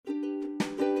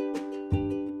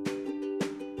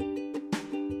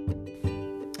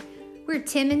We're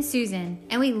Tim and Susan,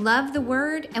 and we love the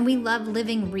Word and we love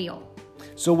living real.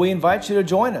 So we invite you to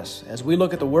join us as we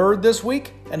look at the Word this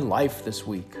week and life this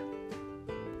week.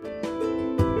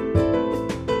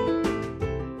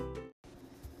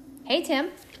 Hey,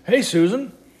 Tim. Hey,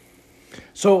 Susan.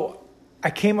 So I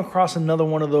came across another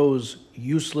one of those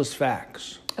useless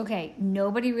facts. Okay,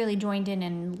 nobody really joined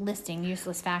in listing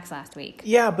useless facts last week.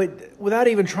 Yeah, but without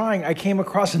even trying, I came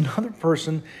across another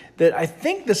person that I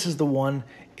think this is the one.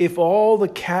 If all the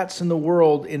cats in the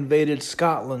world invaded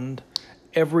Scotland,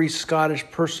 every Scottish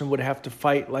person would have to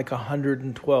fight like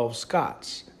 112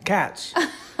 cats.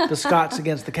 The Scots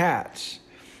against the cats.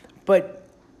 But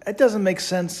that doesn't make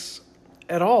sense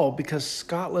at all because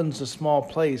Scotland's a small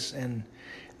place and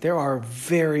there are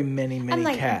very many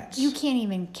cats. You can't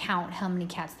even count how many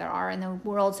cats there are in the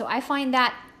world, so I find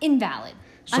that invalid.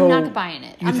 So I'm not buying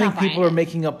it. You think people are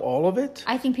making up all of it?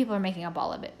 I think people are making up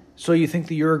all of it. So you think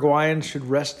the Uruguayans should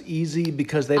rest easy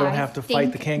because they don't have to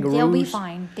fight the kangaroos? They'll be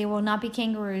fine. They will not be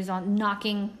kangaroos on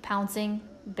knocking, pouncing,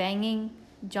 banging,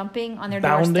 jumping on their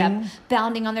doorstep,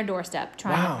 bounding on their doorstep,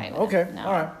 trying to fight with them. No.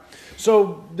 All right.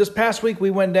 So this past week we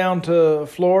went down to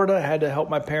Florida. I had to help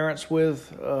my parents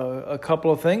with a couple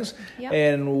of things. Yep.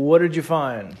 And what did you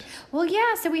find? Well,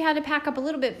 yeah, so we had to pack up a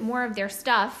little bit more of their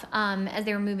stuff as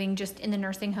they were moving just in the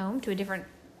nursing home to a different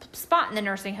spot in the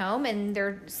nursing home, and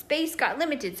their space got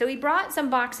limited. So we brought some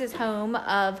boxes home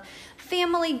of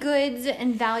family goods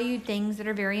and valued things that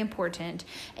are very important.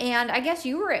 And I guess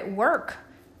you were at work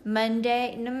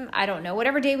Monday, I don't know,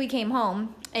 whatever day we came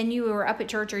home, and you were up at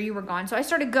church or you were gone. So I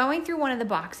started going through one of the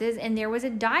boxes, and there was a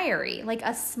diary, like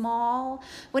a small,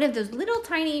 one of those little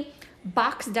tiny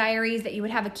box diaries that you would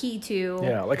have a key to.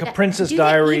 Yeah, like a princess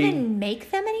diary. Do they even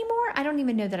make them anymore? I don't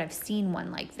even know that I've seen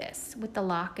one like this with the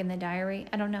lock and the diary.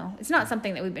 I don't know. It's not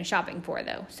something that we've been shopping for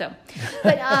though. So,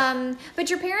 but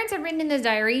your parents had written in this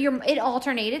diary. It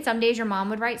alternated. Some days your mom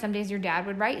would write. Some days your dad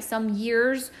would write. Some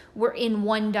years were in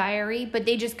one diary, but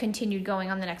they just continued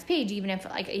going on the next page, even if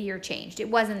like a year changed. It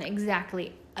wasn't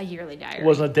exactly a yearly diary. It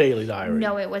wasn't a daily diary.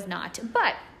 No, it was not.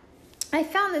 But I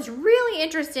found this really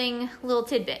interesting little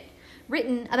tidbit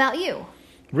written about you.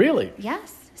 Really?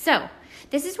 Yes. So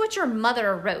this is what your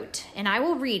mother wrote, and I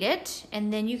will read it,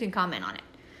 and then you can comment on it.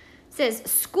 It says,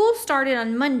 school started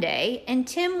on Monday, and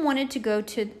Tim wanted to go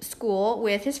to school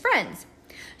with his friends.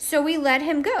 So we let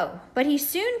him go, but he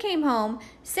soon came home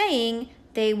saying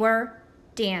they were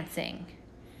dancing.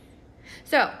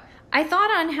 So I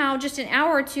thought on how just an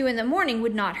hour or two in the morning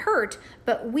would not hurt,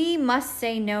 but we must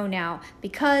say no now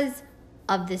because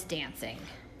of this dancing.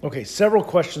 Okay, several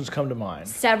questions come to mind.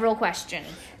 Several questions.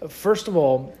 First of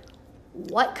all,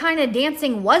 what kind of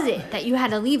dancing was it that you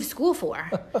had to leave school for?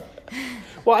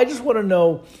 Well, I just want to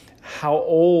know how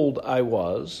old I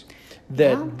was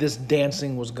that this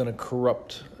dancing was going to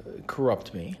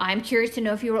corrupt me. I'm curious to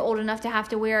know if you were old enough to have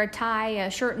to wear a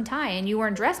shirt and tie, and you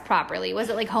weren't dressed properly. Was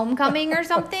it like homecoming or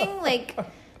something? Like,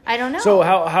 I don't know. So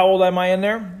how old am I in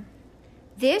there?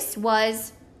 This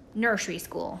was nursery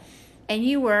school, and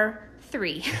you were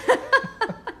 3.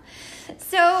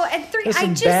 So at 3,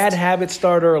 Listen, bad habits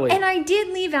start early. And I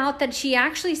did leave out that she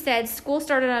actually said school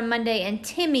started on Monday and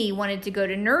Timmy wanted to go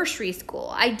to nursery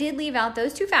school. I did leave out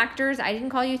those two factors. I didn't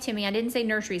call you Timmy. I didn't say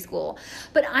nursery school.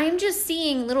 But I'm just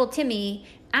seeing little Timmy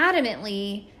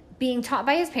adamantly being taught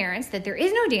by his parents that there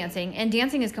is no dancing and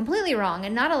dancing is completely wrong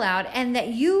and not allowed, and that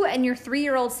you and your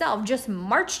 3-year-old self just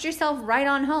marched yourself right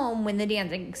on home when the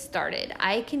dancing started.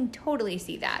 I can totally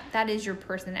see that. That is your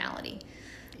personality.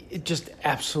 It just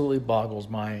absolutely boggles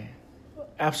my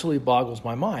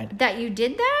mind. That you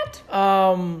did that?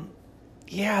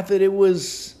 Yeah, that it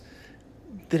was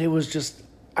just,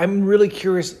 I'm really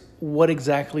curious what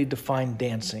exactly defined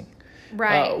dancing.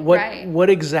 Right. What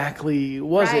exactly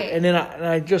was right. it? And then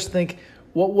I just think,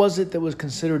 what was it that was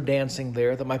considered dancing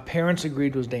there, that my parents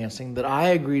agreed was dancing, that I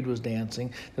agreed was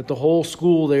dancing, that the whole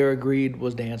school there agreed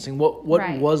was dancing? What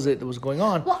right. was it that was going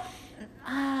on? Well,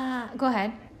 go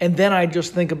ahead. And then I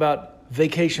just think about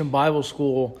Vacation Bible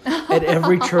School at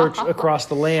every church across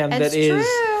the land.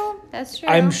 That's true.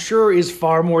 I'm sure is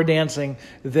far more dancing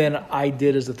than I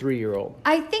did as a 3-year-old.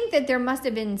 I think that there must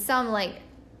have been some, like,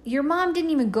 your mom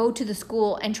didn't even go to the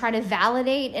school and try to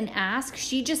validate and ask.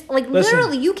 She just,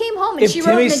 literally, you came home and she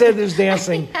wrote... If Timmy said there's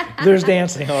dancing, there's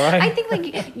dancing, all right? I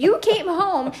think, you came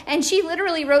home and she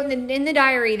literally wrote in the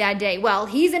diary that day, well,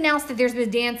 he's announced that there's been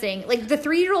dancing. Like, the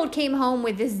 3-year-old came home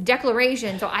with this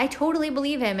declaration, so I totally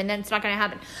believe him, and then it's not going to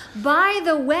happen. By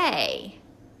the way,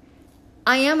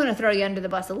 I am going to throw you under the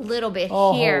bus a little bit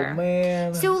here. Oh,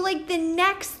 man. So, like, the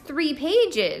next 3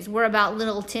 pages were about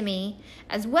little Timmy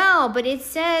as well, but it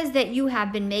says that you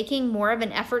have been making more of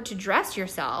an effort to dress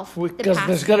yourself. Because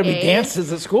there's got to be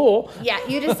dances at school. Yeah,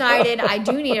 you decided I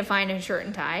do need to find a shirt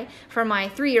and tie for my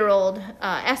 3-year-old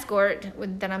escort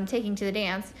that I'm taking to the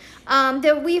dance.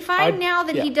 That we find now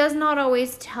that he does not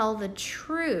always tell the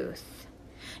truth.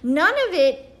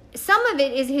 Some of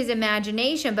it is his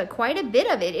imagination, but quite a bit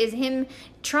of it is him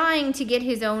trying to get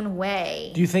his own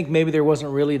way. Do you think maybe there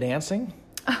wasn't really dancing?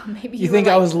 Oh, maybe you think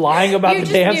I was lying about the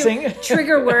dancing?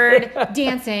 Trigger word,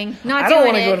 dancing, not doing it. I don't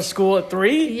want to go to school at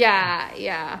 3.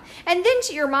 Yeah. And then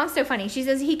your mom's so funny. She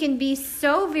says he can be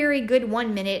so very good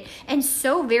 1 minute and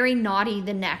so very naughty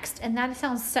the next. And that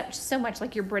sounds so much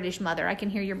like your British mother. I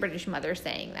can hear your British mother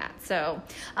saying that. So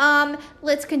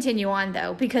let's continue on,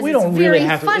 though, because we it's don't very really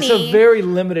have funny. To. It's a very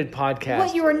limited podcast.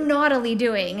 What you are naughtily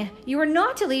doing. You are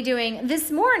naughtily doing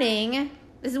this morning.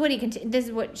 This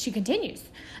is what she continues.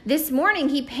 This morning,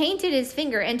 he painted his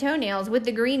finger and toenails with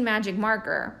the green magic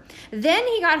marker. Then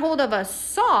he got hold of a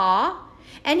saw,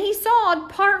 and he sawed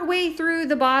part way through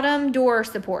the bottom door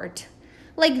support.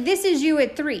 Like, this is you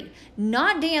at 3.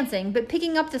 Not dancing, but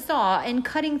picking up the saw and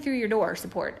cutting through your door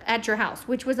support at your house,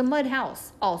 which was a mud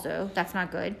house also. That's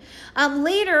not good.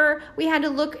 Later, we had to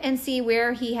look and see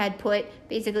where he had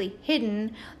basically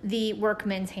hidden the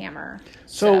workman's hammer.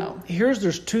 So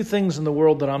there's 2 things in the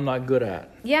world that I'm not good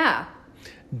at. Yeah.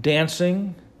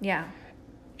 Dancing. Yeah.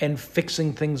 And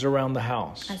fixing things around the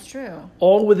house. That's true.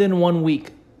 All within 1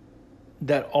 week.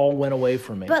 That all went away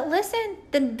from me. But listen,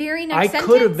 the very next sentence... I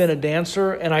could have been a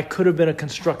dancer, and I could have been a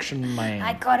construction man.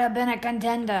 I could have been a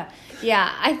contender.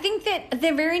 Yeah, I think that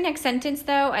the very next sentence,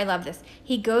 though, I love this.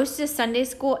 He goes to Sunday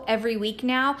school every week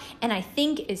now, and I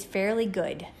think is fairly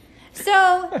good.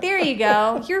 So, there you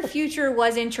go. Your future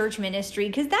was in church ministry,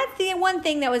 because that's the one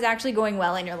thing that was actually going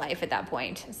well in your life at that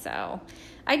point. So...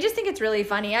 I just think it's really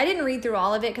funny. I didn't read through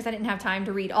all of it because I didn't have time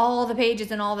to read all the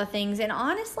pages and all the things. And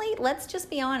honestly, let's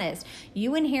just be honest.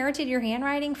 You inherited your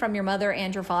handwriting from your mother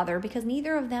and your father because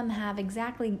neither of them have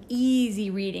exactly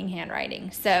easy reading handwriting.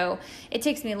 So it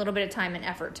takes me a little bit of time and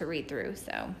effort to read through.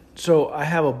 So I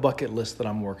have a bucket list that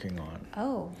I'm working on.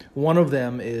 Oh. One of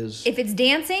them is... If it's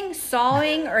dancing,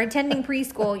 sawing, or attending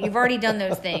preschool, you've already done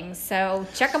those things. So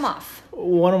check them off.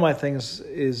 One of my things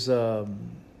is...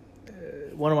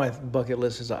 one of my bucket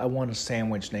lists is I want a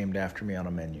sandwich named after me on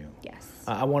a menu. Yes.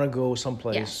 I want to go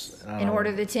someplace. Yes. And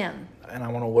order the Tim. And I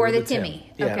want to order the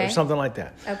Timmy. Tim. Yeah, okay. or something like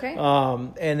that. Okay.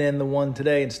 And then the one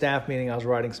today in staff meeting, I was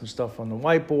writing some stuff on the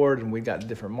whiteboard, and we got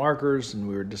different markers, and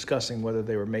we were discussing whether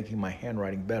they were making my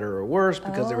handwriting better or worse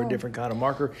because they were a different kind of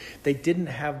marker. They didn't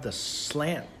have the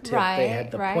slant tip. Right, they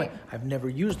had the point. right. I've never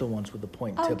used the ones with the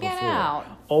point tip get before. out.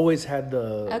 Always had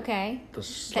the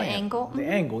slant. The angle. The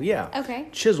angle, yeah. Okay.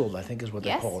 Chiseled, I think is what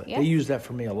Yes, they call it. yes. They use that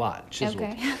for me a lot. Chiseled.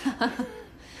 Okay.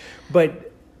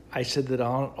 But I said that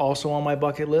also on my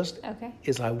bucket list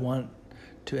is I want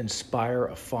to inspire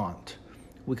a font.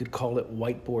 We could call it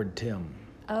Whiteboard Tim.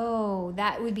 Oh,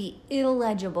 that would be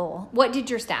illegible. What did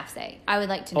your staff say? I would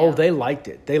like to know. Oh, they liked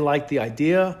it. They liked the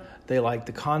idea. They liked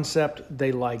the concept.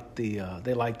 They liked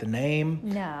the name.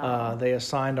 No. They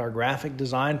assigned our graphic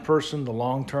design person the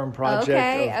long-term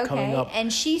project of coming up.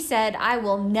 And she said, I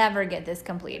will never get this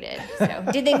completed. So,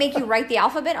 did they make you write the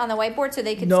alphabet on the whiteboard so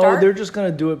they could start? No, they're just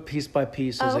going to do it piece by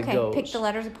piece as it goes. Pick the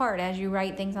letters apart as you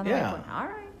write things on the whiteboard. All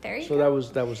right. There you go. So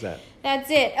that was that.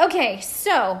 That's it. Okay,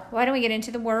 so why don't we get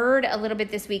into the word a little bit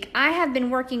this week? I have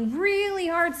been working really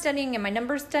hard studying in my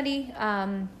numbers study.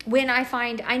 When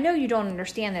I know you don't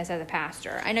understand this as a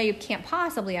pastor. I know you can't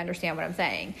possibly understand what I'm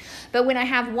saying. But when I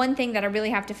have one thing that I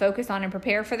really have to focus on and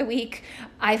prepare for the week,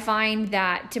 I find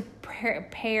that to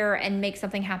prepare and make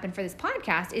something happen for this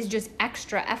podcast is just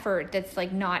extra effort that's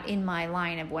like not in my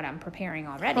line of what I'm preparing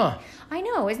already. Huh. I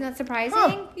know. Isn't that surprising?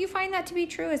 Huh. You find that to be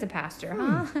true as a pastor,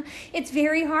 huh? It's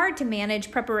very hard to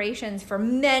manage preparations for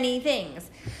many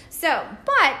things. So,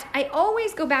 but I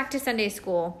always go back to Sunday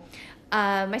school,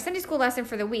 my Sunday school lesson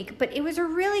for the week, but it was a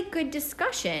really good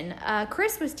discussion.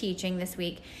 Chris was teaching this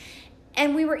week,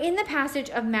 and we were in the passage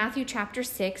of Matthew chapter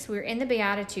 6. We were in the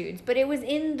Beatitudes, but it was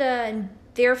in the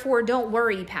therefore don't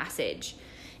worry passage.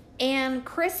 And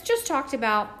Chris just talked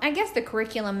about, I guess the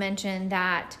curriculum mentioned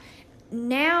that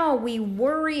now we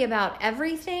worry about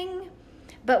everything,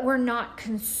 but we're not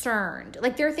concerned.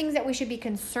 Like there are things that we should be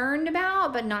concerned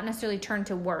about, but not necessarily turn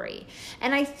to worry.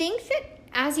 And I think that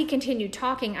as he continued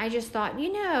talking, I just thought,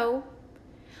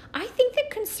 I think that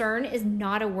concern is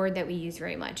not a word that we use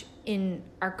very much in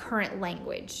our current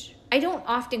language. I don't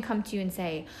often come to you and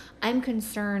say, I'm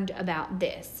concerned about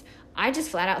this. I just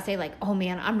flat out say like, oh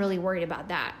man, I'm really worried about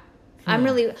that. I'm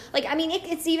really like, I mean,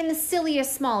 it's even the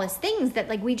silliest, smallest things that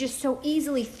like we just so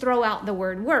easily throw out the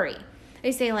word worry.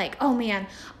 They say like, oh man,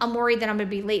 I'm worried that I'm going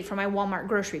to be late for my Walmart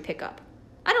grocery pickup.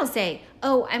 I don't say,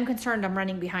 oh, I'm concerned I'm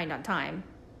running behind on time.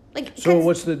 Like, so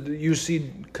what's you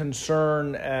see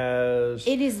concern as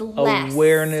it is less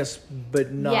awareness,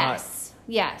 but not.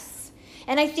 Yes.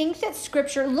 And I think that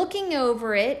Scripture, looking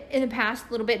over it in the past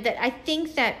a little bit, that I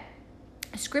think that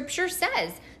Scripture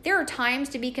says there are times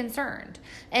to be concerned.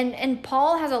 And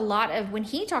Paul has a lot of, when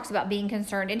he talks about being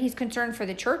concerned, and he's concerned for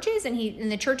the churches, and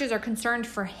the churches are concerned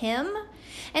for him.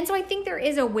 And so I think there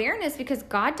is awareness, because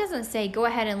God doesn't say, go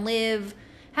ahead and live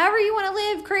however you want to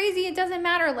live, crazy, it doesn't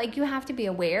matter. Like, you have to be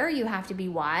aware, you have to be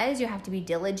wise, you have to be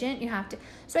diligent,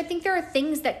 so I think there are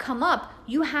things that come up.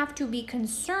 You have to be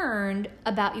concerned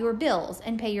about your bills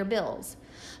and pay your bills.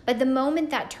 But the moment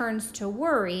that turns to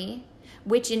worry,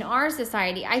 which in our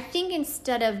society, I think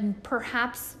instead of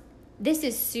perhaps, this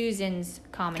is Susan's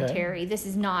commentary. Okay. This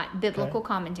is not biblical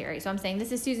commentary. So I'm saying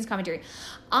this is Susan's commentary.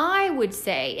 I would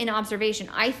say, in observation,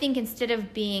 I think instead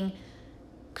of being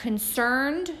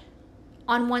concerned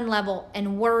on one level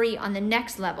and worry on the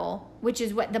next level, which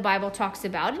is what the Bible talks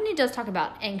about, and it does talk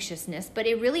about anxiousness, but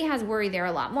it really has worry there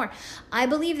a lot more. I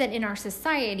believe that in our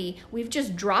society, we've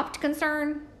just dropped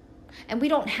concern, and we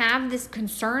don't have this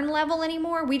concern level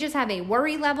anymore. We just have a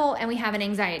worry level, and we have an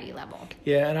anxiety level.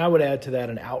 Yeah, and I would add to that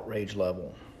an outrage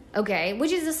level. Okay,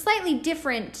 which is a slightly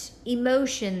different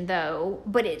emotion, though,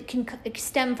 but it can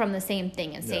stem from the same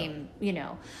thing and same,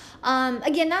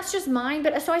 Again, that's just mine.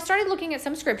 But so I started looking at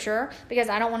some scripture, because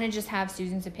I don't want to just have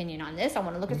Susan's opinion on this. I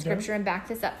want to look at scripture and back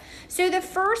this up. So the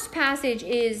first passage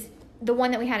is the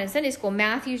one that we had in Sunday school,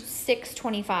 Matthew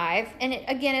 6:25. And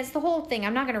it's the whole thing.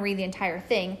 I'm not going to read the entire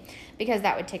thing, because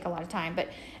that would take a lot of time. But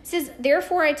it says,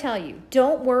 therefore I tell you,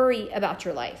 don't worry about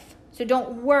your life. So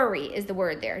don't worry is the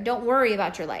word there. Don't worry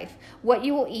about your life. What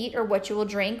you will eat or what you will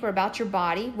drink, or about your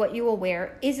body, what you will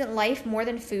wear. Isn't life more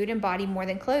than food, and body more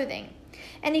than clothing?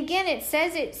 And again, it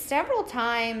says it several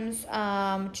times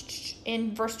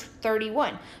in verse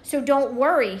 31. So don't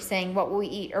worry, saying, what will we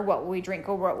eat, or what will we drink,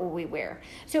 or what will we wear?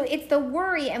 So it's the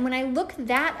worry. And when I look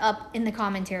that up in the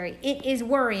commentary, it is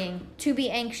worrying, to be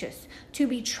anxious, to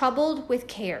be troubled with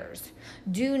cares.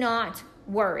 Do not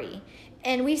worry.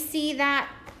 And we see that.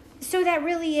 So that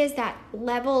really is that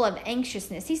level of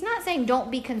anxiousness. He's not saying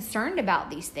don't be concerned about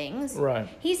these things. Right.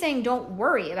 He's saying don't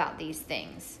worry about these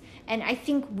things. And I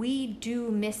think we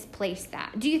do misplace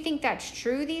that. Do you think that's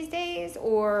true these days,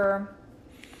 or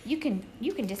you can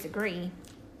disagree?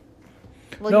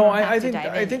 Well, no, I think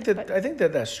that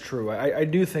that's true. I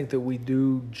do think that we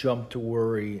do jump to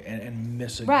worry and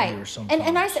miss a gear sometimes.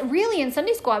 And I said, really, in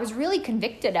Sunday school, I was really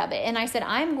convicted of it, and I said,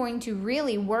 I'm going to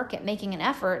really work at making an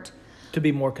effort to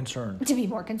be more concerned.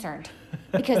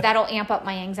 Because that'll amp up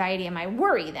my anxiety and my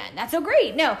worry then. That's so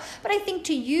great. No, but I think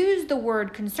to use the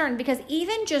word concern, because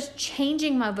even just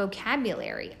changing my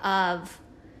vocabulary of,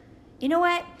 you know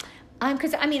what?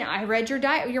 Because I read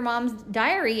your mom's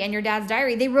diary and your dad's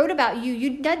diary. They wrote about you.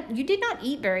 You did not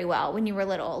eat very well when you were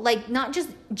little. Like, not just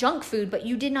junk food, but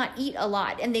you did not eat a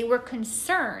lot. And they were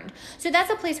concerned. So that's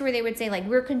a place where they would say, like,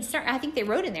 we're concerned. I think they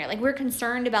wrote in there, like, we're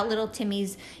concerned about little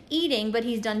Timmy's eating, but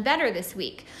he's done better this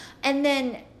week. And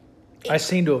then I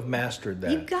seem to have mastered that.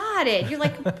 You got it. You're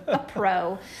like a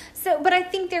pro. So, but I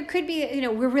think there could be,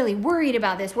 we're really worried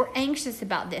about this. We're anxious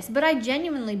about this. But I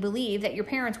genuinely believe that your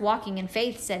parents walking in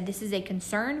faith said, this is a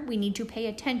concern. We need to pay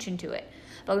attention to it.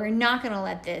 But we're not going to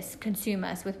let this consume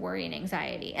us with worry and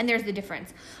anxiety. And there's the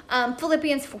difference.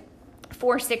 Philippians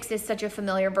 4:6 is such a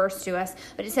familiar verse to us,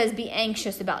 but it says, be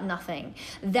anxious about nothing.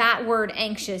 That word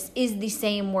anxious is the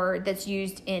same word that's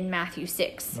used in Matthew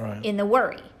 6 in the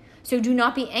worry. So do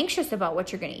not be anxious about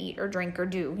what you're going to eat or drink or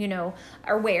do,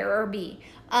 or wear or be.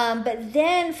 But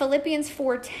then Philippians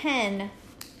 4:10,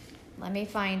 let me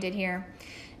find it here.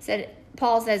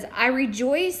 Paul says, I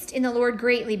rejoiced in the Lord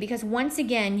greatly because once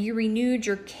again you renewed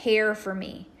your care for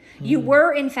me. You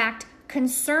were, in fact,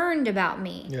 concerned about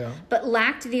me, but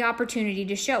lacked the opportunity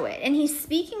to show it. And he's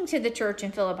speaking to the church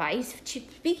in Philippi. He's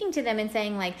speaking to them and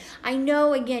saying, like, I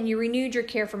know, again, you renewed your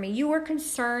care for me. You were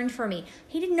concerned for me.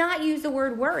 He did not use the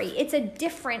word worry. It's a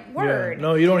different word. Yeah.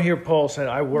 No, you don't hear Paul saying,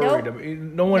 I worried.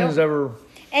 Nope. No one has ever...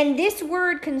 And this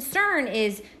word concern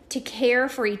is to care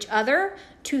for each other,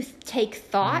 to take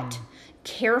thought,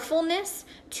 carefulness,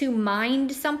 to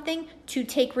mind something, to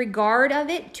take regard of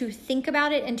it, to think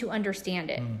about it, and to understand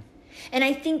it. And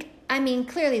I think,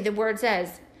 clearly the word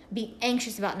says, be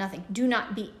anxious about nothing. Do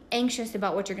not be anxious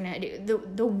about what you're going to do.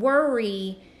 The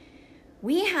worry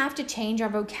we have to change our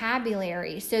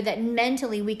vocabulary so that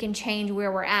mentally we can change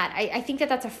where we're at. I think that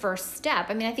that's a first step.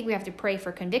 I mean, I think we have to pray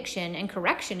for conviction and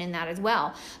correction in that as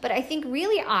well. But I think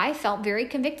really I felt very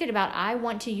convicted about I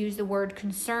want to use the word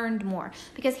concerned more.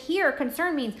 Because here,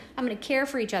 concern means I'm going to care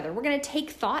for each other. We're going to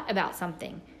take thought about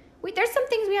something. There's some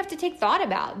things we have to take thought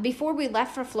about. Before we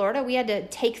left for Florida, we had to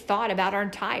take thought about our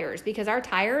tires because our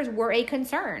tires were a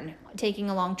concern taking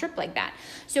a long trip like that.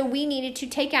 So we needed to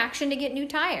take action to get new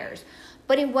tires.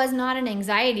 But it was not an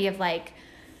anxiety of like,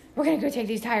 we're going to go take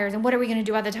these tires and what are we going to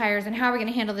do about the tires and how are we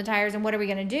going to handle the tires and what are we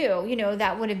going to do? You know,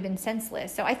 that would have been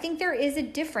senseless. So I think there is a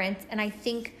difference, and I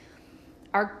think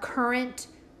our current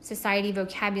society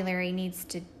vocabulary needs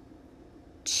to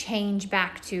change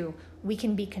back to we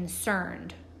can be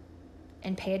concerned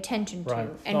and pay attention to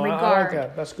and regard. I like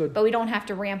that. That's good. But we don't have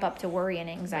to ramp up to worry and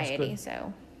anxiety.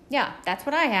 So, yeah, that's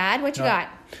what I had. What you got?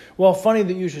 Well, funny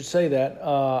that you should say that.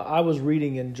 I was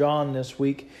reading in John this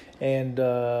week, and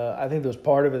I think there was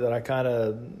part of it that I kind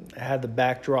of had the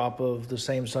backdrop of the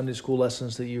same Sunday school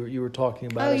lessons that you were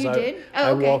talking about. Oh, you did?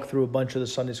 I walked through a bunch of the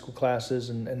Sunday school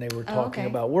classes, and they were talking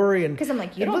about worry. Because I'm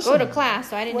like, you don't go to class,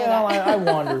 so I didn't know that. Well,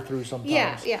 I wander through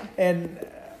sometimes. Yeah. And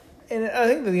I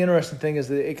think that the interesting thing is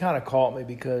that it kind of caught me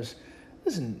because,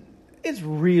 listen, it's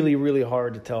really, really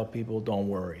hard to tell people don't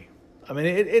worry. I mean,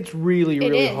 it's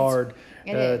really hard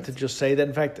to just say that.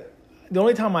 In fact, the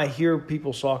only time I hear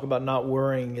people talk about not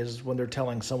worrying is when they're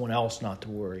telling someone else not to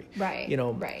worry. Right. You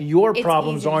know, your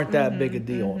problems aren't that big a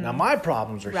deal. Now, my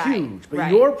problems are huge,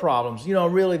 but your problems, you know,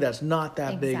 really that's not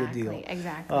that big a deal.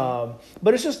 Exactly.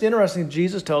 But it's just interesting.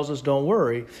 Jesus tells us don't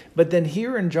worry. But then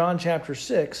here in John chapter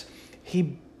 6,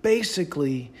 he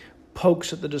basically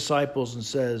pokes at the disciples and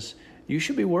says, you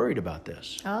should be worried about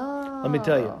this. Oh. Let me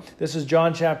tell you. This is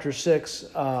John chapter 6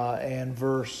 and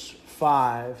verse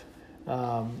 5.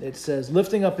 It says,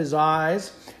 lifting up his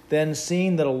eyes, then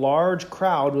seeing that a large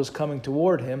crowd was coming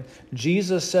toward him,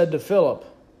 Jesus said to Philip,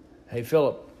 hey,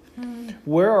 Philip,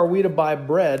 where are we to buy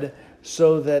bread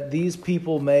so that these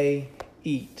people may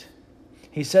eat?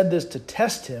 He said this to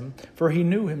test him, for he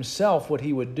knew himself what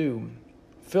he would do.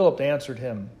 Philip answered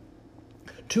him,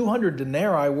 200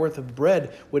 denarii worth of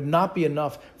bread would not be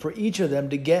enough for each of them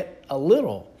to get a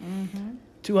little.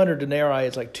 200 denarii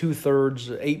is like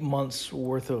 2/3, 8 months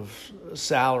worth of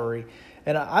salary.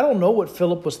 And I don't know what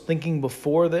Philip was thinking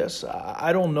before this.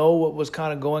 I don't know what was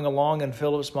kind of going along in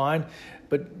Philip's mind.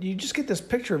 But you just get this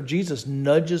picture of Jesus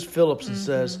nudges Philip and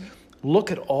says,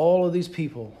 look at all of these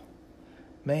people.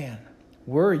 Man,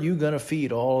 where are you going to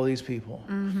feed all of these people?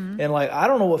 And like, I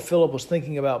don't know what Philip was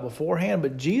thinking about beforehand,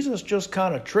 but Jesus just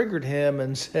kind of triggered him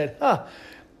and said,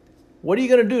 what are you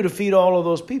going to do to feed all of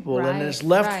those people? And it's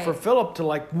left for Philip to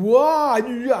like,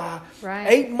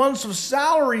 8 months of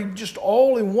salary just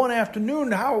all in one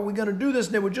afternoon. How are we going to do this?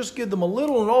 And they would just give them a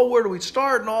little and where do we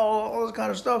start and all this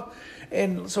kind of stuff.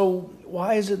 And so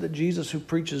why is it that Jesus, who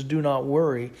preaches do not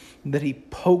worry, that he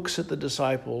pokes at the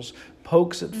disciples,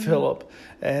 pokes at Philip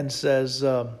and says,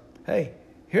 hey,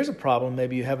 here's a problem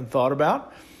maybe you haven't thought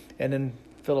about. And then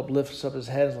Philip lifts up his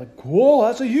head and is like, whoa,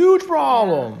 that's a huge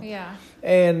problem. Yeah.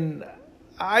 And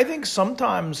I think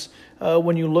sometimes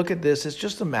when you look at this, it's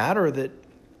just a matter that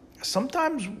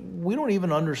sometimes we don't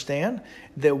even understand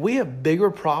that we have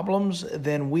bigger problems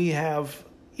than we have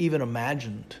even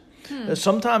imagined.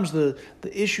 Sometimes the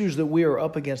issues that we are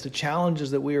up against, the challenges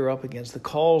that we are up against, the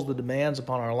calls, the demands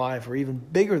upon our life are even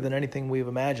bigger than anything we've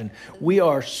imagined. We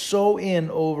are so in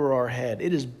over our head.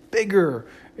 It is bigger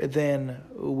than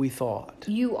we thought.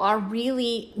 You are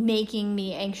really making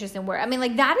me anxious and worried. I mean,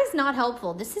 like, that is not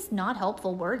helpful. This is not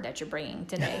helpful word that you're bringing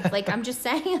today. Like, I'm just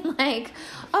saying, like,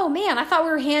 oh man, I thought we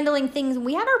were handling things.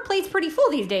 We have our plates pretty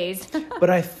full these days. But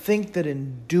I think that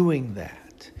in doing that,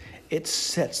 it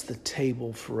sets the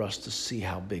table for us to see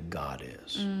how big God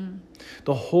is.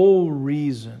 The whole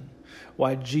reason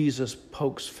why Jesus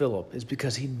pokes Philip is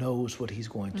because he knows what he's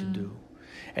going to do.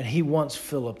 And he wants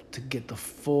Philip to get the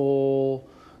full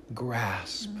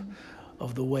grasp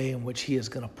of the way in which he is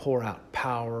going to pour out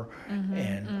power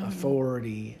and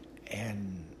authority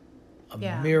and a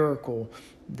miracle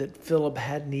that Philip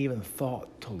hadn't even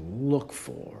thought to look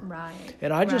for.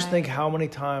 And I just think how many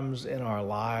times in our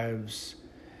lives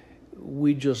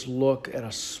we just look at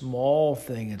a small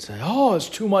thing and say, oh, it's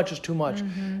too much, it's too much.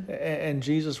 And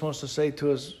Jesus wants to say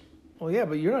to us, well, yeah,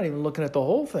 but you're not even looking at the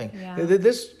whole thing.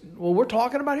 This, what we're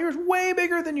talking about here is way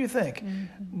bigger than you think.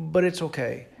 But it's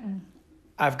okay.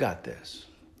 I've got this.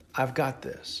 I've got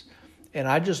this. And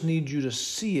I just need you to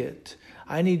see it.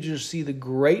 I need you to see the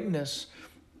greatness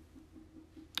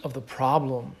of the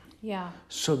problem.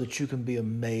 So that you can be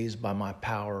amazed by my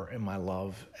power and my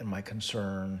love and my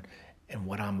concern and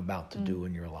what I'm about to do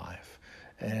in your life.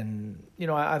 And,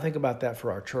 I think about that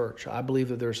for our church. I believe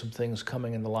that there's some things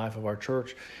coming in the life of our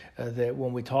church that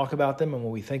when we talk about them and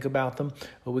when we think about them,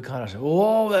 we kind of say,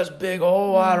 oh, that's big.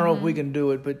 Oh, I don't know if we can do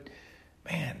it. But,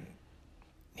 man,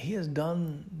 he has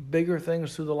done bigger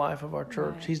things through the life of our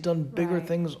church. Right. He's done bigger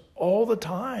things all the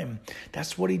time.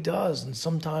 That's what he does. And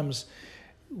sometimes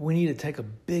we need to take a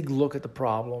big look at the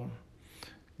problem,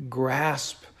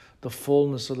 grasp the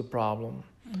fullness of the problem,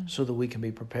 so that we can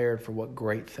be prepared for what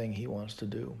great thing he wants to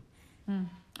do.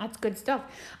 That's good stuff.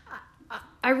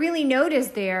 I really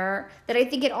noticed there that I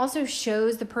think it also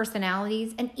shows the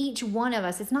personalities, and each one of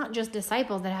us, it's not just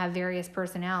disciples that have various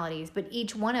personalities, but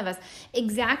each one of us,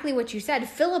 exactly what you said.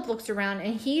 Philip looks around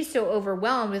and he's so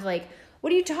overwhelmed with like,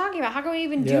 what are you talking about? How can we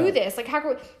even do this? Like, how can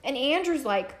we? And Andrew's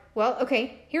like, well,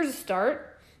 okay, here's a start.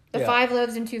 The 5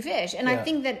 loaves and 2 fish. And I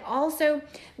think that also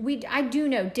I do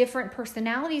know different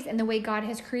personalities in the way God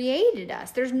has created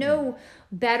us. There's no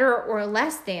better or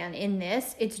less than in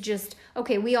this. It's just,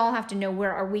 okay, we all have to know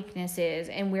where our weakness is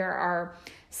and where our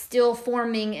still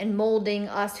forming and molding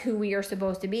us who we are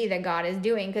supposed to be that God is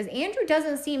doing. Because Andrew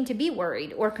doesn't seem to be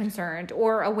worried or concerned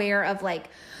or aware of like,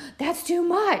 that's too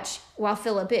much, while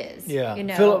Philip is. Yeah,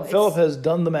 Philip has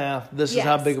done the math. This is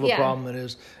how big of a problem it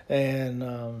is. And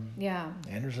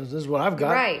Andrew says, this is what I've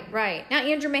got. Right. Now,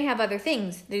 Andrew may have other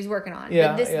things that he's working on.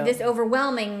 Yeah, but this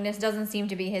overwhelmingness doesn't seem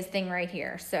to be his thing right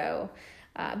here. So...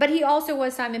 but he also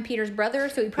was Simon Peter's brother,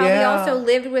 so he probably also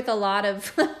lived with a lot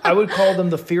of... I would call them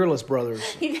the Fearless Brothers.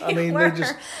 They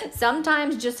just...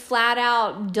 Sometimes just flat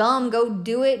out dumb, go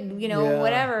do it,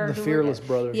 whatever. The Fearless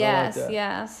Brothers, Yes, I like that.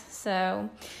 Yes. So,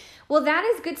 well, that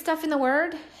is good stuff in the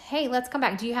Word. Hey, let's come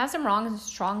back. Do you have some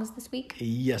wrongs this week?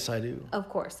 Yes, I do. Of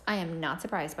course. I am not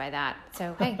surprised by that.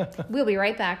 So, hey, we'll be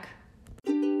right back.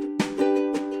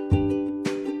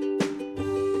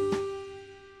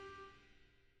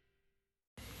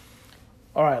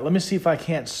 All right, let me see if I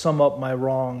can't sum up my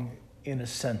wrong in a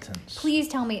sentence. Please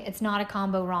tell me it's not a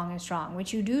combo wrong and strong,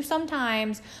 which you do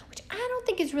sometimes, which I don't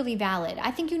think is really valid.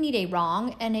 I think you need a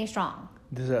wrong and a strong.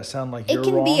 Does that sound like you're wrong?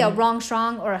 It can be a wrong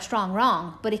strong or a strong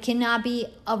wrong, but it cannot be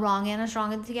a wrong and a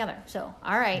strong together. So,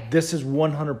 all right. This is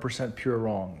 100% pure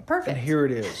wrong. Perfect. And here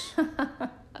it is.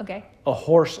 Okay. A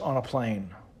horse on a plane.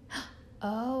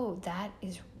 Oh, that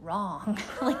is wrong.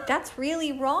 Like, that's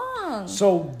really wrong.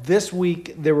 So this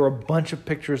week, there were a bunch of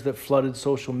pictures that flooded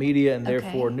social media and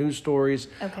therefore news stories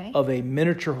of a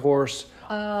miniature horse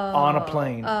on a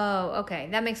plane. Oh, okay.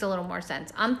 That makes a little more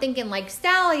sense. I'm thinking like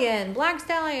black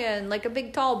stallion, like a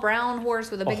big tall brown horse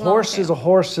with a big long tail. A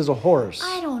horse is a horse.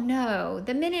 I don't know.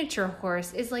 The miniature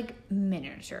horse is like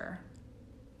miniature.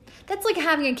 That's like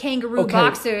having a kangaroo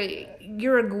boxer,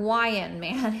 Uruguayan,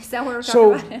 man. Is that what we're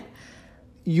talking about?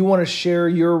 You want to share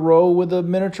your row with a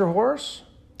miniature horse?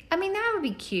 I mean, that would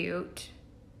be cute.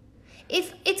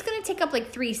 If it's going to take up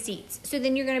like 3 seats, so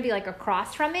then you're going to be like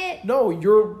across from it? No,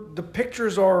 the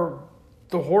pictures are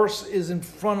the horse is in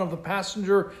front of the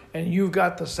passenger and you've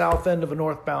got the south end of a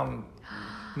northbound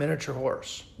miniature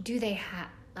horse. Do they have...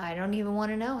 I don't even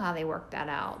want to know how they work that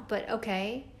out, but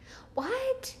okay.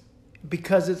 What?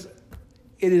 Because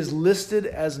it is listed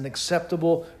as an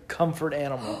acceptable comfort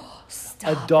animal.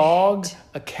 A dog,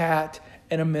 a cat,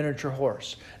 and a miniature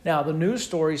horse. Now, the news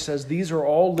story says these are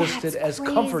all listed as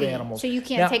comfort animals. So you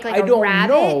can't take like a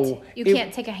rabbit? You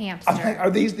can't take a hamster? Are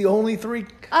these the only 3?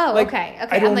 Oh, okay.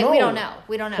 I'm like,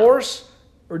 we don't know. Horse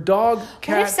or dog,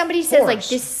 cat, What if somebody says, like,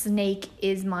 this snake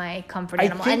is my comfort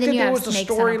animal? I think that there was a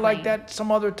story like that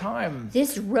some other time.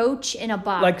 This roach in a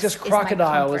box like this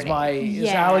crocodile is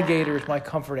alligator is my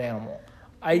comfort animal.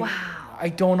 I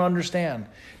don't understand.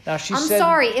 Now I'm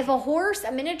sorry, if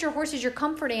a miniature horse is your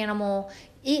comfort animal,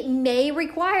 it may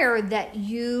require that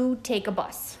you take a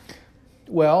bus.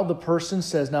 Well, the person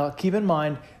says, now keep in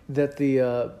mind that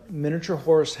the miniature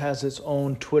horse has its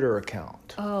own Twitter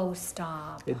account. Oh,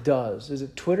 stop. It does. Is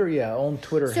it Twitter? Yeah, own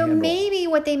Twitter handle. So maybe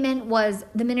what they meant was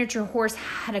the miniature horse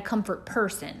had a comfort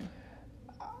person.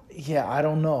 Yeah, I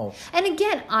don't know. And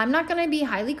again, I'm not going to be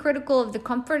highly critical of the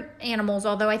comfort animals,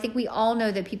 although I think we all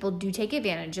know that people do take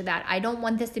advantage of that. I don't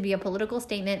want this to be a political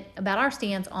statement about our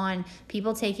stance on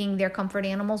people taking their comfort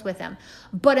animals with them.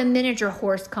 But a miniature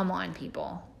horse, come on,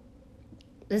 people.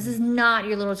 This is not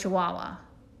your little chihuahua.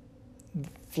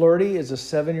 Flirty is a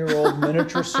 7-year-old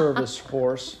miniature service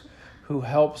horse who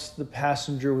helps the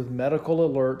passenger with medical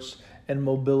alerts and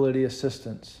mobility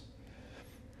assistance.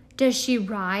 Does she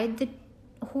ride the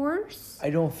horse? I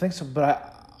don't think so,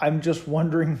 but I'm just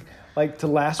wondering Like to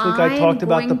last week, I talked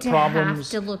about the problems. I'm going to have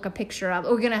to look a picture up.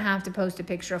 We're going to have to post a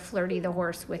picture of Flirty the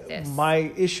horse with this.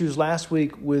 My issues last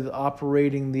week with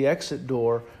operating the exit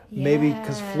door, maybe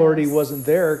because Flirty wasn't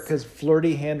there, because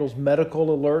Flirty handles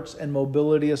medical alerts and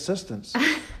mobility assistance.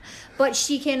 But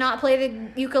she cannot play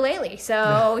the ukulele,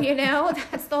 so,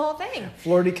 that's the whole thing.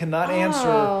 Flirty cannot answer,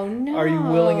 no. Are you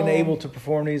willing and able to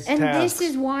perform these tasks? And this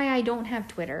is why I don't have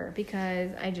Twitter,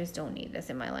 because I just don't need this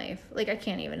in my life. Like, I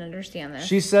can't even understand this.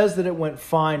 She says that it went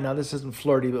fine. Now, this isn't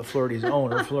Flirty, but Flirty's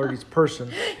owner, Flirty's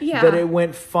person. Yeah. That it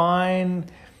went fine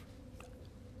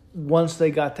once they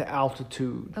got to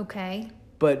altitude. Okay.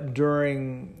 But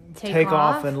during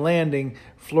takeoff and landing,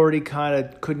 Flirty kind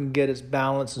of couldn't get its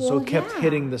balance, and so kept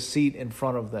hitting the seat in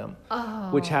front of them,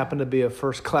 which happened to be a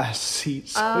first-class seat.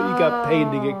 So you got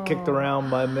paid to get kicked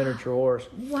around by a miniature horse.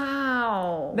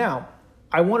 Wow. Now,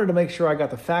 I wanted to make sure I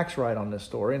got the facts right on this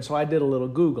story, and so I did a little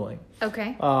Googling.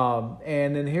 Okay.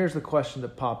 And then here's the question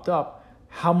that popped up.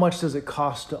 How much does it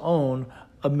cost to own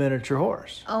a miniature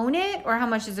horse? Own it, or how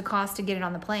much does it cost to get it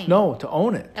on the plane? No, to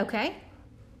own it. Okay.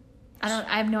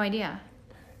 I have no idea.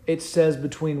 It says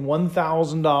between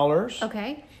 $1,000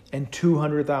 okay. and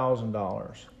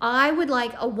 $200,000. I would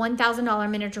like a $1,000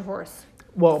 miniature horse.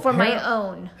 Well, for my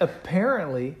own.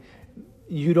 Apparently,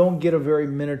 you don't get a very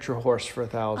miniature horse for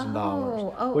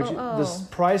 $1,000. The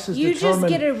price is you determined. You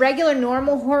just get a regular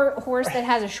normal horse that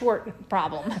has a short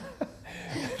problem.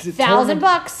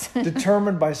 $1,000.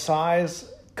 Determined by size,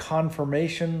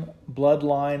 conformation,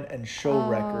 bloodline, and show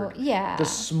record. Yeah. The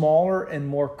smaller and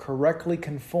more correctly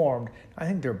conformed, I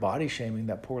think they're body shaming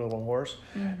that poor little horse.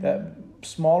 Mm-hmm. That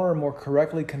smaller and more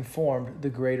correctly conformed, the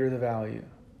greater the value.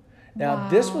 Now,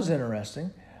 this was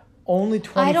interesting. Only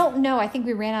 20. I don't know. I think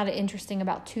we ran out of interesting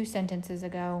about 2 sentences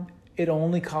ago. It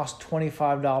only cost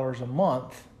 $25 a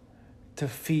month to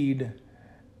feed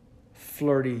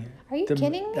Flirty. Are you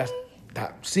kidding me?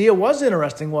 See, it was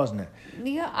interesting, wasn't it?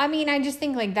 Yeah, I mean, I just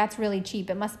think like that's really cheap.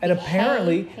 It must be. And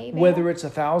apparently, hay whether it's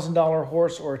 $1,000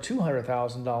 horse or a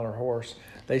 $200,000 horse,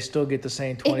 they still get the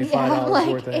same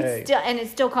 $25 worth of hay. And it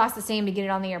still costs the same to get it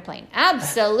on the airplane.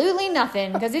 Absolutely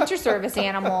nothing, because it's your service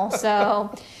animal.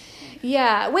 So,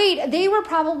 yeah. Wait, they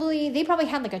probably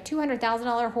had like a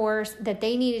 $200,000 horse that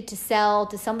they needed to sell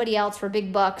to somebody else for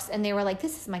big bucks, and they were like,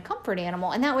 "This is my comfort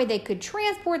animal," and that way they could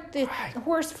transport the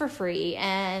horse for free.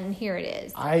 And here it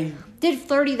is. Did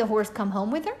Flirty the horse come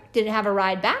home with her? Did it have a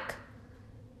ride back?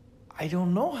 I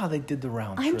don't know how they did the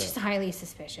round trip. I'm just highly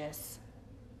suspicious.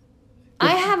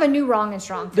 I have a new wrong and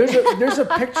strong. There's a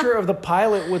picture of the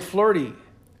pilot with Flirty.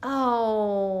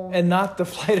 Oh. And not the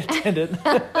flight attendant.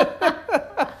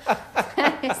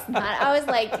 It's not. I was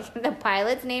like, the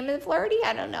pilot's name is Flirty?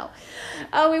 I don't know.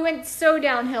 Oh, we went so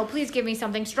downhill. Please give me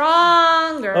something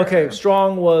stronger. Okay,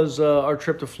 strong was our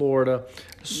trip to Florida.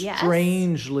 Yes.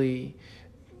 Strangely,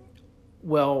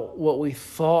 well, what we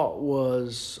thought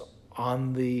was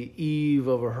on the eve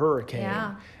of a hurricane.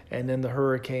 Yeah. And then the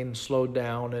hurricane slowed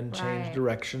down and changed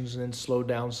directions and then slowed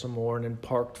down some more and then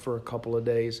parked for a couple of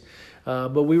days.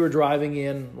 But we were driving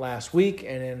in last week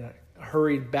and then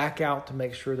hurried back out to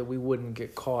make sure that we wouldn't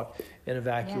get caught in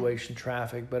evacuation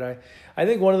traffic. But I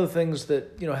think one of the things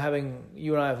that, having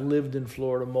you and I have lived in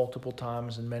Florida multiple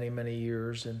times in many, many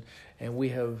years, and we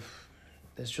have,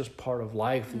 it's just part of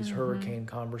life, these hurricane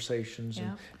conversations.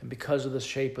 Yeah. And because of the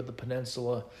shape of the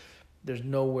peninsula, there's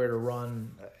nowhere to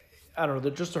run. I don't know,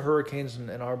 just the hurricanes in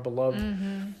our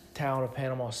beloved town of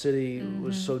Panama City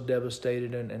was so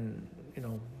devastated, and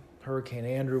Hurricane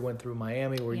Andrew went through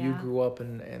Miami where you grew up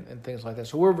and things like that.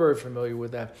 So we're very familiar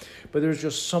with that. But there's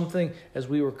just something, as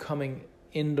we were coming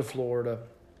into Florida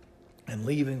and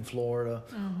leaving Florida,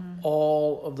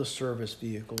 all of the service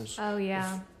vehicles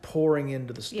pouring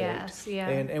into the state. Yes, yeah.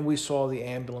 And we saw the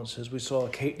ambulances. We saw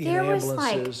Acadian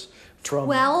ambulances. There was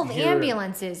 12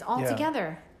 ambulances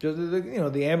altogether.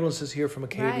 The ambulances here from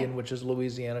Acadian, which is a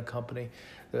Louisiana company,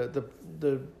 the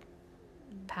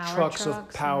trucks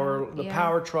of power,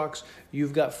 power trucks.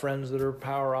 You've got friends that are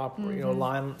power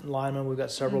linemen. We've got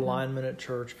several linemen at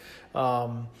church.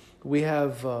 We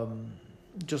have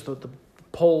just the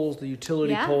poles, the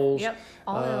utility poles,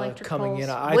 all the electric coming poles. in.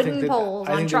 I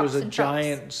think there was a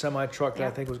giant semi truck that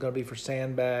I think was going to be for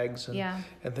sandbags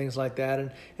and things like that,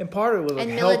 and part of it was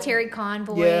military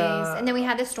convoys, and then we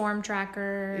had the storm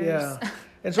trackers. Yeah.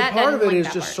 And so part of it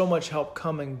is just so much help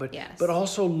coming, but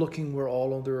also looking where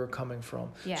all of them are coming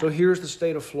from. Yeah. So here's the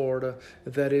state of Florida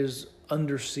that is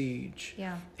under siege.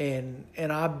 Yeah. And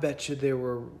I bet you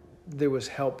there was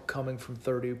help coming from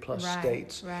 30 plus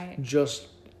states. Right. Just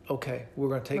okay, we're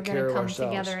going to take We're care gonna of come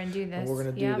ourselves. together and do this. And we're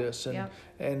going to Yep, do this. yep.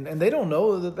 And they don't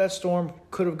know that storm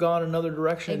could have gone another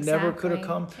direction. It never could have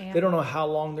Exactly, come. yeah. They don't know how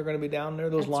long they're going to be down there.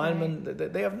 Those That's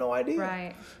linemen, they have no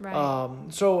idea. Right.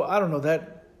 So I don't know,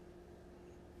 that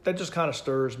just kind of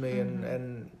stirs me,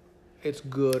 and it's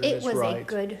good and It it's was right. a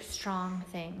good, strong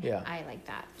thing. Yeah. I like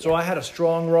that. So I had a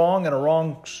strong wrong and a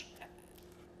wrong.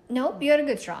 Nope, you had a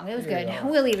good strong. It was There good. you go.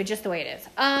 We'll leave it just the way it is.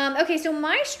 Okay, so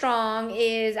my strong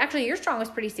is actually your strong was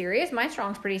pretty serious. My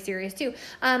strong's pretty serious too.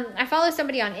 I follow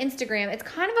somebody on Instagram. It's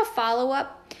kind of a follow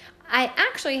up. I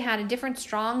actually had a different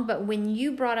strong, but when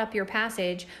you brought up your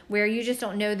passage where you just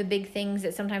don't know the big things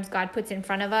that sometimes God puts in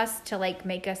front of us to like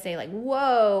make us say like,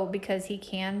 whoa, because he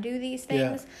can do these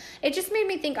things. It just made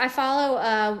me think. I follow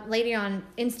a lady on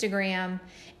Instagram,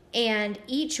 and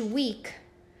each week,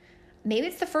 maybe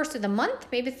it's the first of the month,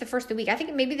 maybe it's the first of the week, I think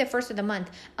it may be the first of the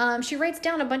month, she writes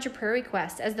down a bunch of prayer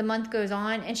requests as the month goes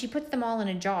on, and she puts them all in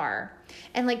a jar.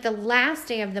 And like the last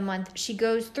day of the month, she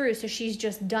goes through, so she's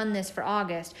just done this for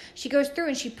August, she goes through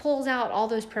and she pulls out all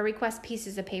those prayer request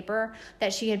pieces of paper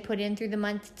that she had put in through the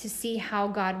month to see how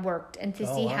God worked and to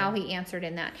see how he answered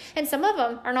in that. And some of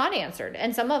them are not answered,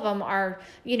 and some of them are,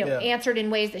 answered in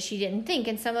ways that she didn't think,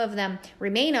 and some of them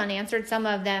remain unanswered, some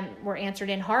of them were answered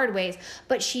in hard ways,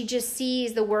 but she just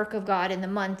sees the work of God in the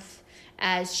month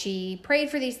as she prayed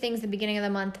for these things at the beginning of the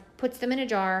month, puts them in a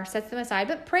jar, sets them aside,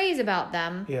 but prays about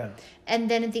them. Yeah. And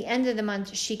then at the end of the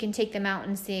month, she can take them out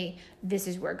and say, this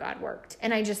is where God worked.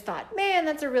 And I just thought, man,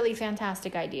 that's a really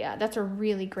fantastic idea. That's a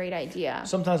really great idea.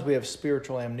 Sometimes we have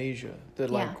spiritual amnesia that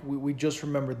like we just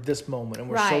remember this moment, and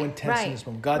we're so intense in this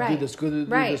moment. God, do this,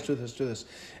 do this.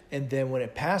 And then when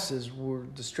it passes, we're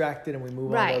distracted and we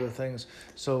move on to other things.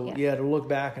 So to look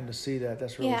back and to see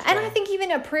that's really strong. And I think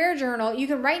even a prayer journal, you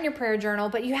can write in your prayer journal,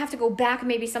 but you have to go back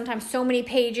maybe sometimes so many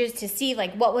pages to see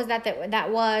like what was that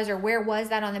was, or where was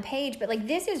that on the page. But like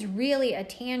this is really a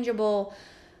tangible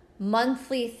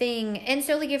monthly thing. And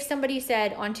so like if somebody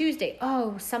said on Tuesday,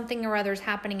 oh, something or other's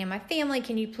happening in my family,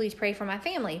 can you please pray for my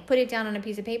family? Put it down on a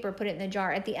piece of paper, put it in the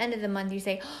jar. At the end of the month, you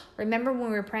say, oh, remember when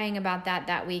we were praying about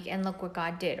that week, and look what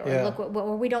God did, or look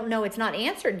what we don't know, it's not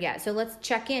answered yet, so let's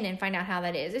check in and find out how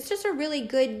that is. It's just a really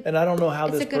good, and I don't know how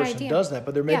this person idea. does that,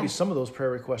 but there may be some of those prayer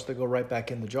requests that go right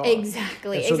back in the jar.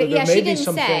 Exactly. So Yeah, she didn't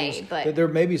say, things, but there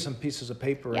may be some pieces of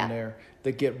paper in there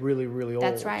that get really, really old.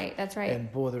 That's right.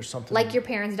 And boy, there's something like your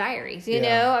parents' diaries, you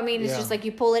know? I mean, it's just like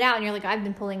you pull it out and you're like, I've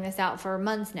been pulling this out for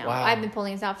months now. Wow. I've been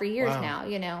pulling this out for years now,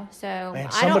 So Man,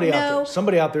 I don't know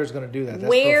somebody out there is going to do that. That's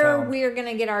where profound. we're going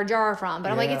to get our jar from.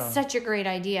 But I'm like, it's such a great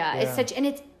idea. And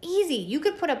it's easy. You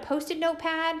could put a Post-it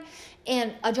notepad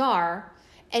in a jar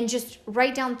and just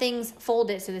write down things, fold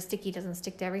it so the sticky doesn't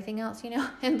stick to everything else,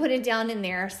 and put it down in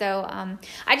there. So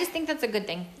I just think that's a good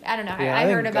thing. I don't know. I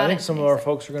heard about it. I think some of our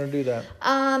folks are going to do that.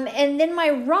 And then my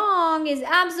wrong is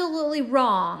absolutely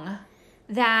wrong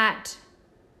that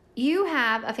you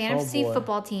have a fantasy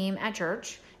football team at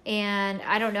church. And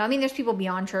I don't know. I mean, there's people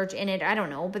beyond church in it. I don't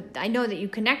know. But I know that you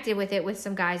connected with it with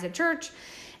some guys at church.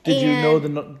 Did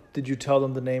you tell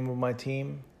them the name of my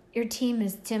team? Your team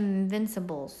is Tim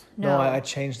Invincibles. No, I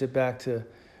changed it back to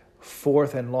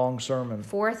Fourth and Long Sermon.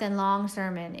 Fourth and Long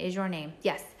Sermon is your name.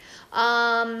 Yes.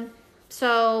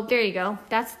 So there you go.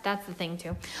 That's the thing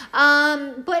too.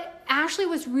 But Ashley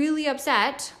was really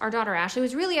upset. Our daughter Ashley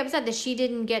was really upset that she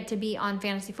didn't get to be on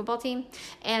fantasy football team.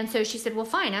 And so she said, well,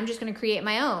 fine, I'm just going to create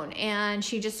my own. And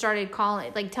she just started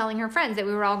telling her friends that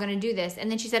we were all going to do this. And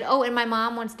then she said, oh, and my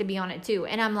mom wants to be on it too.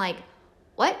 And I'm like,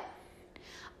 what?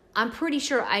 I'm pretty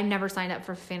sure I never signed up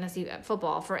for fantasy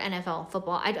football, for NFL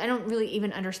football. I don't really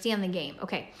even understand the game.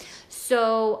 Okay.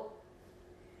 So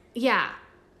yeah,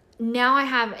 now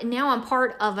I'm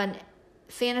part of a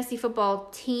fantasy football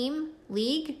team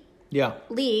league. Yeah.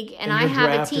 And I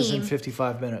have a team. Your draft is in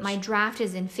 55 minutes. My draft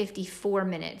is in 54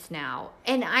 minutes now.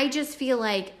 And I just feel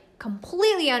like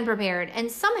completely unprepared. And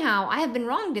somehow I have been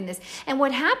wronged in this. And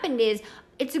what happened is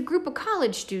it's a group of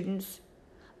college students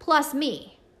plus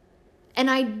me. And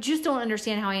I just don't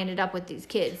understand how I ended up with these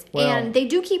kids. Well, and they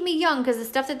do keep me young because the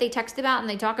stuff that they text about and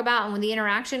they talk about and with the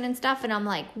interaction and stuff. And I'm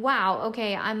like, wow,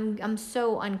 okay, I'm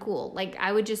so uncool. Like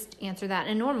I would just answer that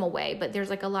in a normal way. But there's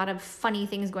like a lot of funny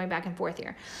things going back and forth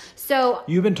here. So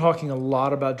you've been talking a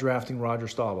lot about drafting Roger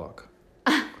Staubach.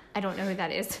 I don't know who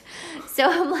that is. So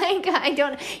I'm like,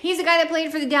 he's the guy that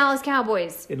played for the Dallas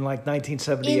Cowboys. In like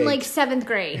 1978. In like 7th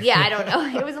grade. Yeah, I don't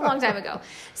know. It was a long time ago.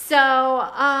 So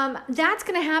that's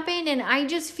going to happen. And I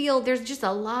just feel there's just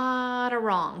a lot of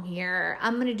wrong here.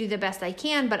 I'm going to do the best I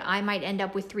can, but I might end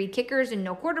up with 3 kickers and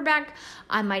no quarterback.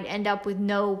 I might end up with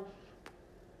no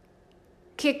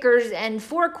kickers and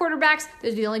 4 quarterbacks.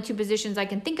 Those are the only 2 positions I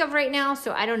can think of right now.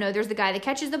 So I don't know. There's the guy that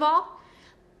catches the ball.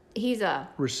 He's a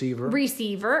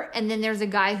receiver, and then there's a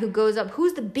guy who goes up.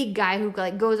 Who's the big guy who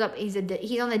like goes up? He's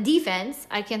on the defense.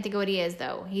 I can't think of what he is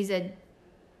though. He's a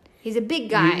big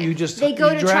guy. They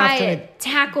go to try to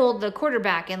tackle the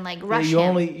quarterback and like rush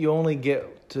him. You only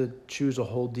get to choose a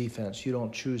whole defense. You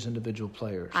don't choose individual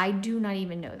players. I do not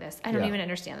even know this. I don't even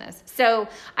understand this. So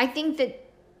I think that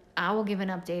I will give an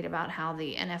update about how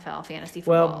the NFL fantasy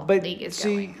football league is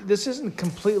going. This isn't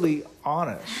completely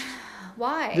honest.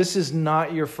 Why? This is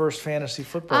not your first fantasy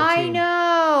football team. I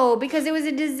know, because it was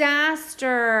a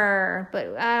disaster.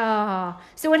 But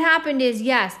so what happened is,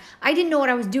 yes, I didn't know what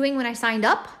I was doing when I signed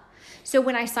up. So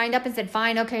when I signed up and said,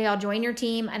 fine, okay, I'll join your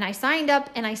team, and I signed up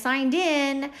and I signed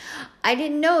in, I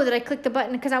didn't know that I clicked the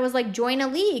button because I was like, join a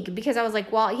league, because I was like,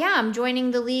 well, yeah, I'm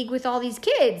joining the league with all these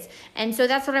kids, and so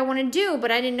that's what I want to do, but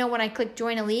I didn't know when I clicked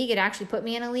join a league, it actually put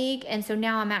me in a league, and so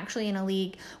now I'm actually in a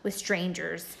league with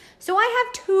strangers. So I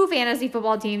have 2 fantasy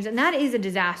football teams, and that is a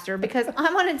disaster because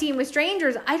I'm on a team with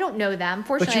strangers. I don't know them.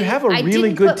 Fortunately, but you have a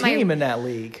really good team in that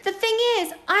league. The thing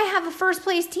is, I have a first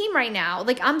place team right now.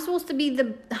 Like, I'm supposed to be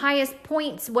the highest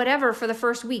points, whatever, for the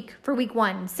first week, for week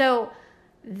 1. So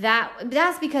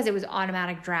that's because it was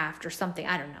automatic draft or something.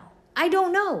 I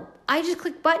don't know. I just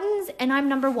click buttons and I'm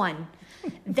number 1.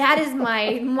 That is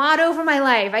my motto for my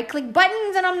life. I click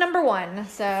buttons and I'm number 1.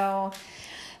 So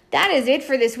that is it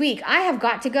for this week. I have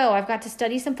got to go. I've got to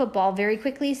study some football very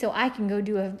quickly so I can go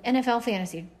do an NFL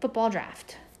fantasy football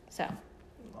draft. So,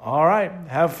 all right.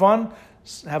 Have fun.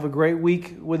 Have a great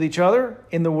week with each other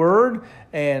in the Word,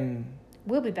 and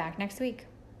we'll be back next week.